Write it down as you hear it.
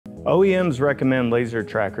OEMs recommend laser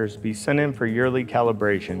trackers be sent in for yearly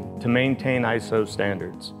calibration to maintain ISO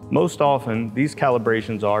standards. Most often, these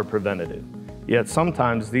calibrations are preventative. Yet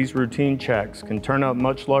sometimes these routine checks can turn up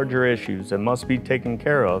much larger issues that must be taken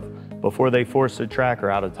care of before they force the tracker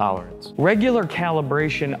out of tolerance. Regular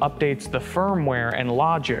calibration updates the firmware and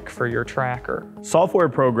logic for your tracker. Software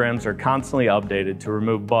programs are constantly updated to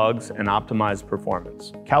remove bugs and optimize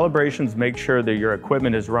performance. Calibrations make sure that your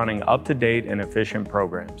equipment is running up-to-date and efficient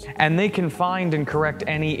programs. And they can find and correct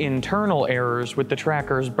any internal errors with the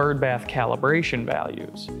tracker's birdbath calibration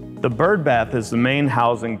values. The birdbath is the main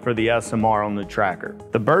housing for the SMR on the tracker.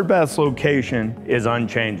 The birdbath's location is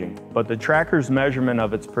unchanging, but the tracker's measurement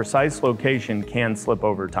of its precise location can slip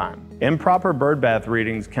over time. Improper birdbath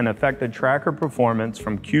readings can affect the tracker performance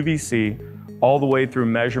from QVC all the way through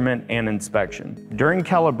measurement and inspection. During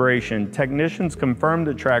calibration, technicians confirm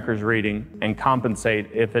the tracker's reading and compensate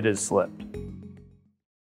if it is slipped.